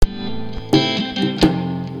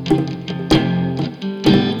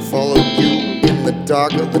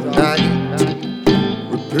darker the night.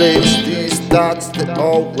 Replace these thoughts that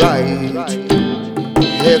are right.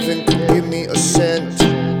 Heaven could give me a scent.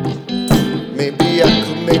 Maybe I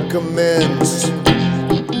could make amends.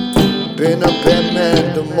 Been a bad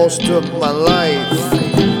man the most of my life.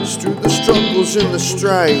 Through the struggles and the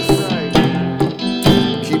strife.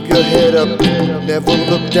 Keep your head up, never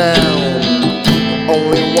look down.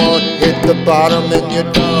 Only one hit the bottom and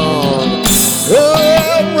you're done.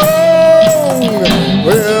 I'm wrong,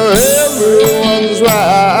 well everyone's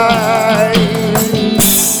right.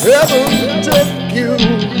 Heaven took you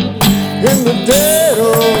in the dead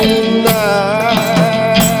of the night.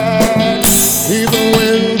 Even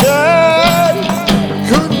when God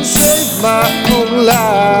couldn't save my own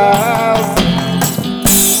life,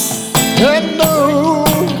 I know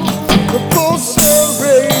the full sun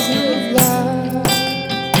rays of light.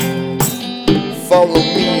 Follow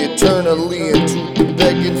me eternally into the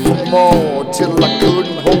begging for more, till I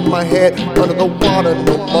couldn't hold my head under the water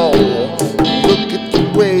no more. Look at the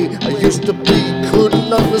way I used to be,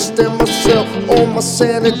 couldn't understand myself or my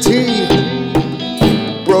sanity.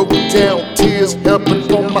 Broke down, tears helping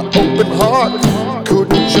from my open heart.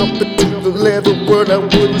 Couldn't jump into the level where I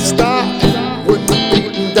wouldn't stop. When the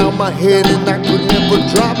beating down my head and I could never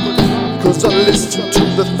drop. Cause I listened to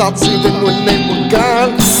the thoughts even when they were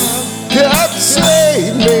gone. God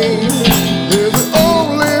save me, you're the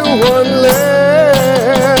only one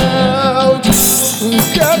left.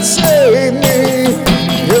 God save me,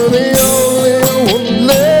 you're the only one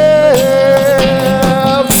left.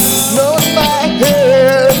 None my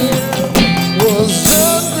head was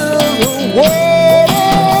under the water.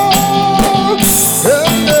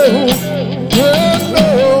 And no,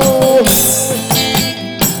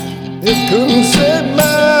 it couldn't save myself.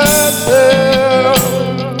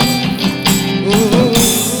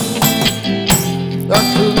 I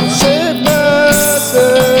couldn't save myself.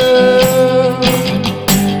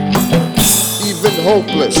 Even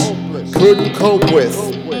hopeless, couldn't cope with.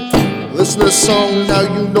 Listen to the song, now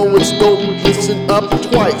you know it's dope. Listen up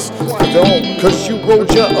twice, don't, cause you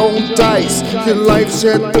rolled your own dice. Your life's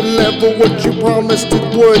at the level what you promised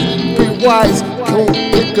it would. Be wise, don't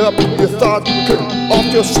pick up your thoughts off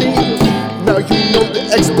your seat. Now you know the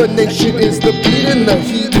explanation is the beat and the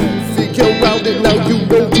heat. Figure out it, now you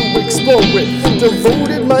know to explore it.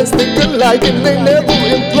 Devoted minds think alike and they never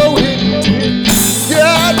imploded.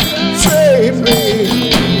 God save me,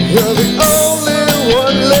 you're the only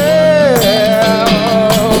one left.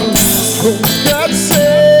 God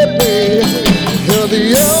save me, you're the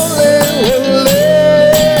only one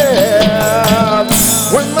left.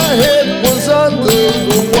 When my head was under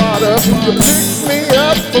the water, you picked me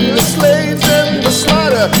up from the slaves and the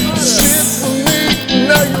slaughter. Shit for me,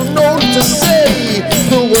 now you know what to say.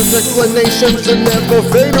 The words explanations will never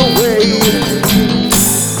fade away.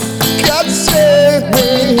 God save me,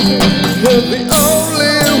 you're the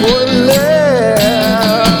only one left.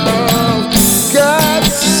 God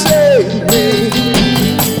save me,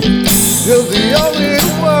 you're the only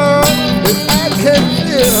one that I can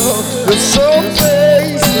feel. You're so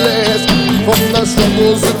faceless. From the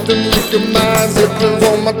struggles with the weaker minds, zipping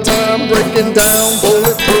on my time, breaking down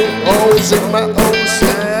bulletproof holes in my